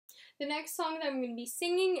The next song that I'm going to be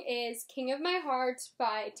singing is King of My Heart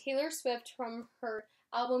by Taylor Swift from her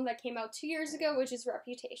album that came out 2 years ago, which is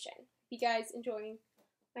Reputation. You guys enjoying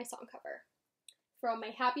my song cover from my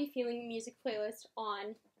Happy Feeling music playlist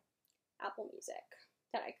on Apple Music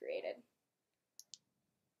that I created.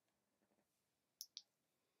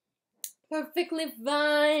 Perfectly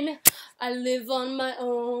fine, I live on my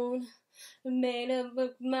own. Made up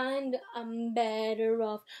of mind, I'm better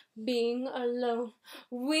off being alone.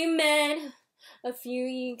 We met a few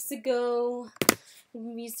weeks ago.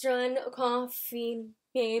 We started coffee,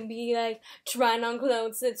 baby, like trying on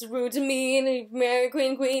clothes. It's rude to me, Mary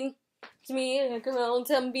Queen, to me, like a old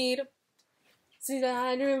beat. See the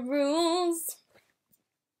higher rules.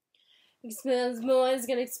 Expensive boys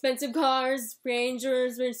get expensive cars,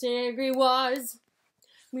 Rangers, versus angry wars.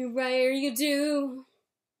 Me right you do.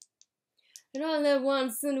 And all at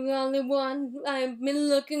once, and the only one I've been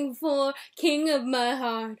looking for, king of my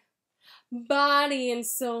heart, body and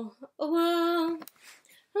soul. Oh,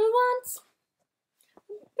 I once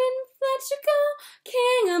been let you go,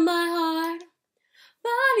 king of my heart,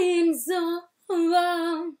 body and soul.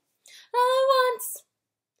 Oh, I once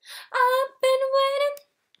I've been waiting.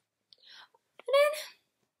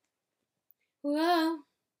 Whoa,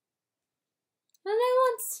 and I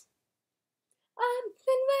once I've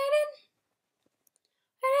been waiting.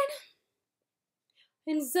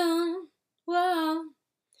 And so, whoa,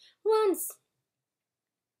 once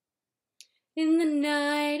in the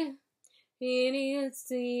night, in your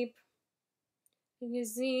sleep, you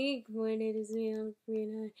seek when it is real free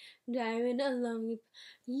night, diving along,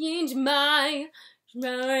 change my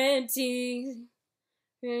priorities.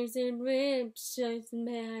 Racing rips, just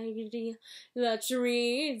magnety,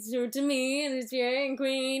 luxury, it's true to me, this young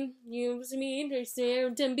queen, you to me, they stare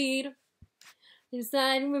to beat.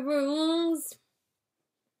 Inside my rules.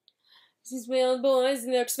 These wild boys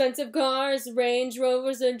in their expensive cars, Range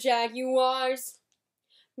Rovers and Jaguars.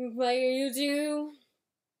 What you do?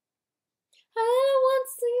 I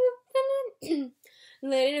once you've been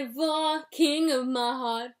letting fall, king of my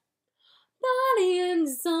heart, body and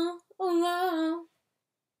soul. Oh,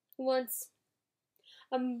 once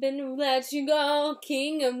I've been let you go,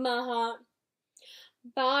 king of my heart,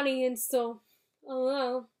 body and soul.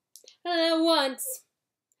 Oh, once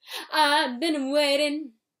I've been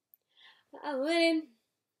waiting. I'm waiting,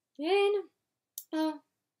 oh,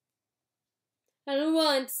 and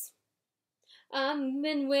once I've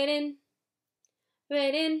been waiting,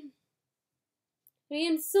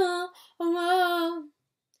 and so, oh,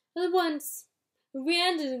 and once we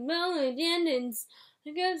ended the endings,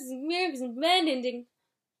 I guess miracles and ending,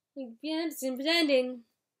 like yes and pretending,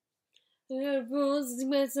 the rules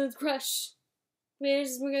and crush,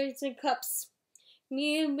 where's and cups,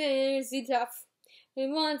 me and Mary tough.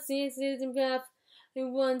 And once this isn't rough,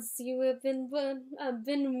 and once you have been one, I've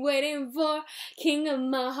been waiting for, king of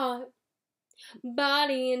my heart,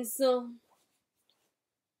 body and soul.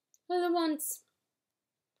 All at once,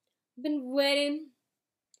 I've been waiting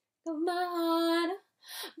for my heart,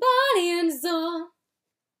 body and soul.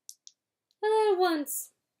 All at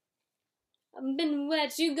once, I've been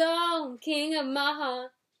let you go, king of my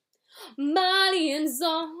heart, body and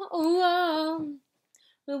soul. Oh,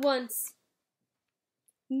 all at once.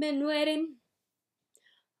 Been waiting,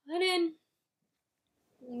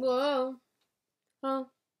 whoa, oh,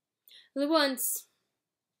 the once,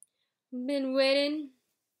 been waiting,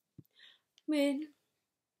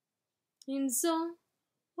 and so,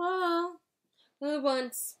 whoa, the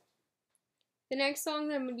once. The next song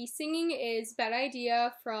that I'm going to be singing is Bad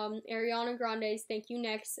Idea from Ariana Grande's Thank You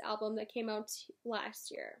Next album that came out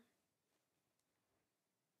last year.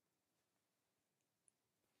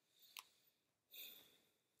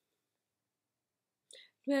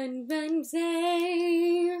 When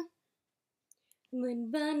say,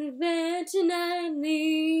 when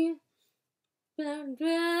tonight, but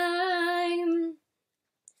time,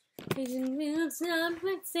 isn't real time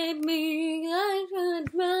to save me. I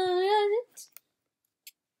can't run it,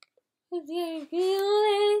 if you feel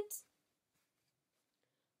it,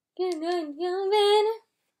 can I come in?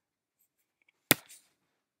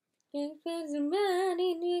 It feels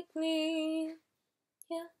money quickly,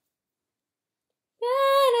 yeah.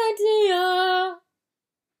 Bad idea.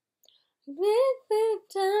 With the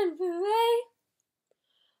time for away.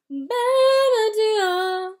 Bad idea.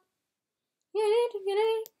 You need to get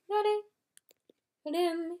it ready. But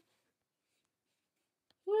in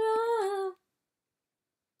oh,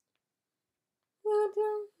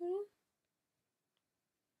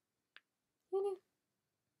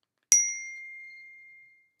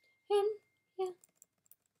 yeah.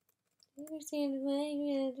 Never seen the way.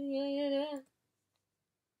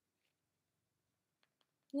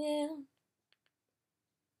 Yeah,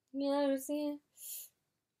 yeah, see,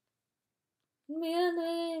 me,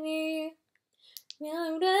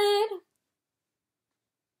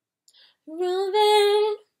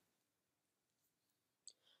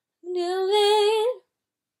 rolling,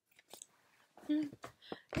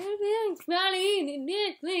 everything's smiling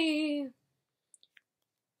immediately.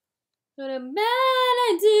 What a bad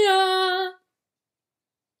idea.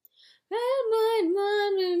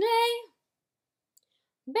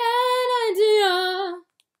 Bad idea.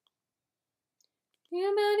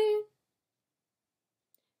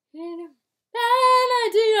 Bad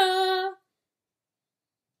idea.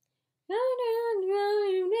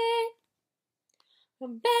 A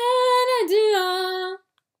bad idea.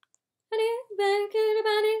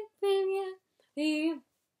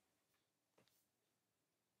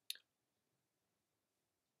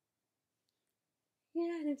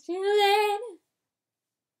 Yeah, chillin'.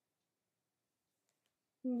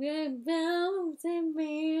 We're bouncing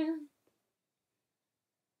me.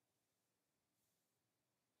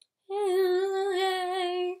 Hey,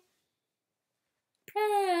 hey,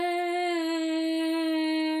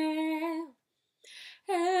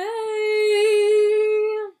 hey.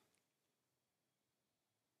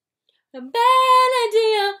 A bad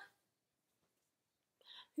idea.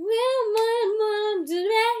 Will my mom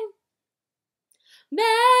today?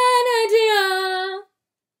 Bad idea.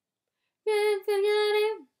 Can't forget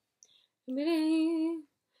it.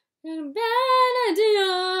 Bad idea.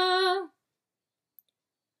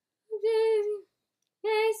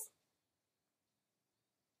 Yes,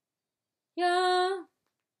 yeah,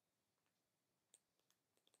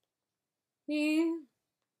 me.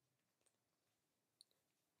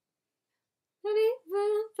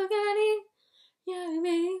 Forget it. Yeah,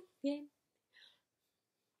 me. Yeah,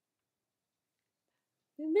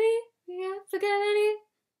 me. Yeah, forget it.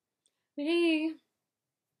 Me.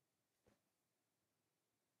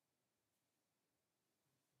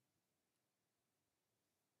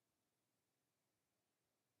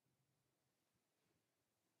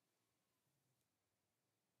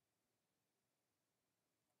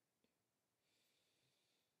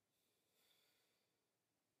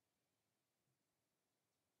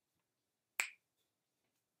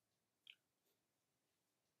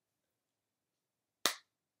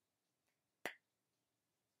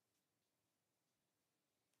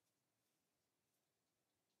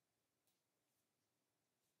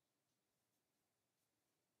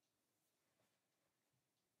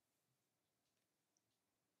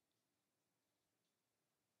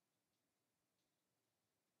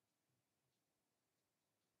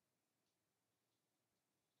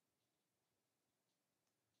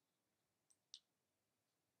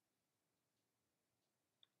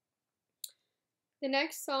 The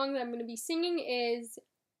next song that I'm going to be singing is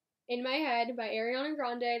In My Head by Ariana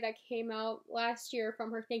Grande that came out last year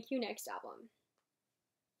from her Thank You Next album.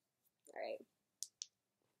 Alright.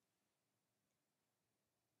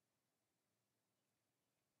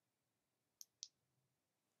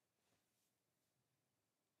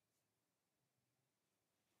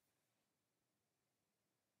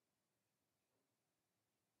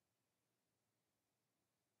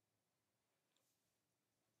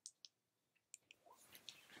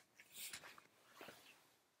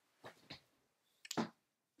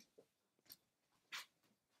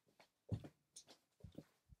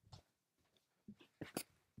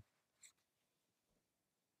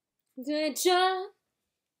 Good job,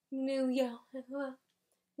 New York,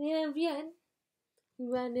 Vivian,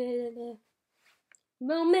 running in a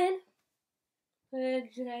moment, a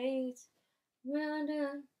place,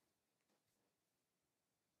 London,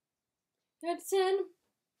 Hudson,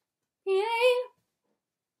 yeah,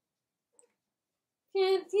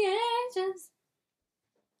 just,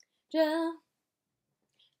 Joe,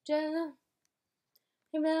 Joe,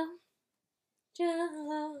 Joe,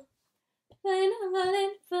 Joe, falling,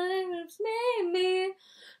 falling, me,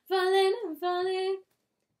 falling, falling,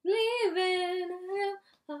 leaving,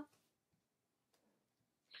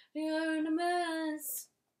 you're in a mess.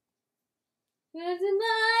 It's in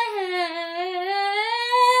my head.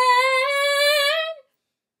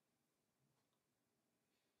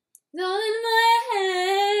 It's all in my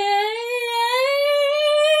head.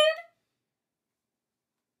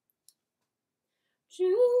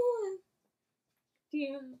 True.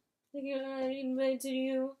 You, I invited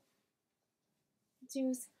you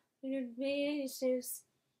to your basis.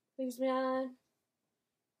 It's bad.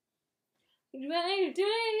 It's right to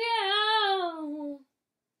you.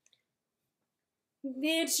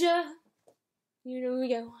 Bitch, you know we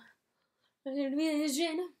go. I'm gonna be a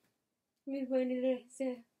vision. We're going to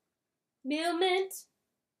say, Moment.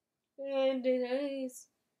 And it is.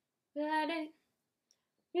 Friday,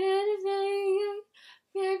 Friday,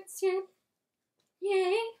 Friday,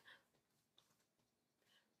 yeah,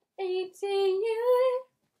 18 you,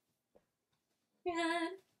 run,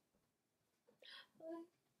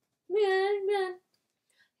 run, run,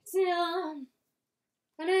 till,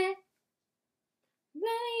 running,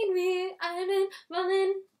 baby, I've been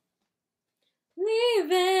running,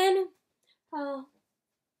 leaving, oh,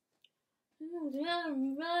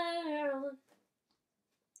 run, run,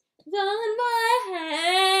 on my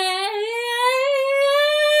head,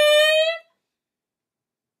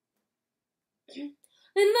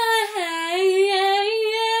 in my head,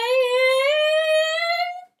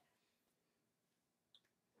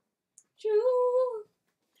 true,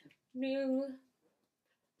 do,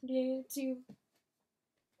 do, do.